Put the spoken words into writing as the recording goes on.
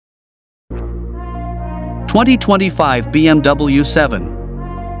2025 BMW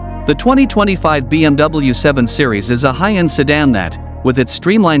 7. The 2025 BMW 7 Series is a high-end sedan that, with its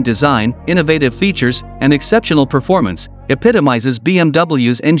streamlined design, innovative features, and exceptional performance, epitomizes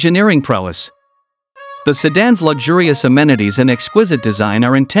BMW's engineering prowess. The sedan's luxurious amenities and exquisite design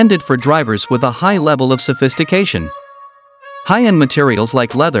are intended for drivers with a high level of sophistication. High-end materials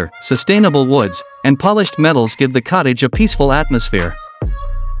like leather, sustainable woods, and polished metals give the cottage a peaceful atmosphere.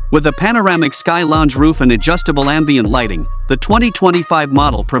 With a panoramic sky lounge roof and adjustable ambient lighting, the 2025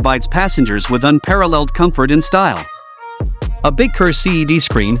 model provides passengers with unparalleled comfort and style. A big Curve CED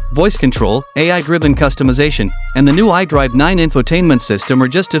screen, voice control, AI-driven customization, and the new iDrive 9 infotainment system are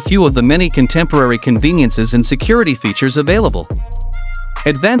just a few of the many contemporary conveniences and security features available.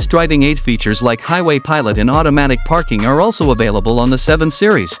 Advanced driving aid features like highway pilot and automatic parking are also available on the 7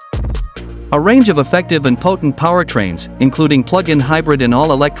 Series. A range of effective and potent powertrains, including plug-in hybrid and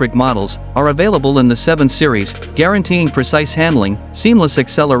all-electric models, are available in the 7 Series, guaranteeing precise handling, seamless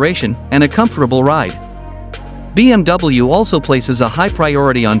acceleration, and a comfortable ride. BMW also places a high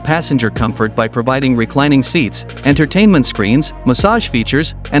priority on passenger comfort by providing reclining seats, entertainment screens, massage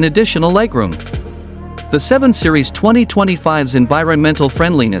features, and additional legroom. The 7 Series 2025's environmental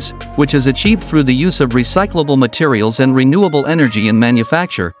friendliness, which is achieved through the use of recyclable materials and renewable energy in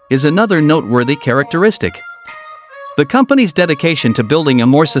manufacture, is another noteworthy characteristic. The company's dedication to building a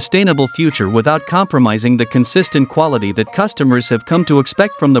more sustainable future without compromising the consistent quality that customers have come to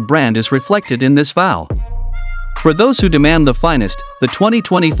expect from the brand is reflected in this vow. For those who demand the finest, the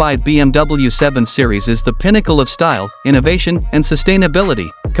 2025 BMW 7 Series is the pinnacle of style, innovation, and sustainability,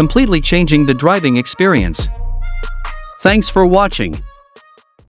 completely changing the driving experience. Thanks for watching.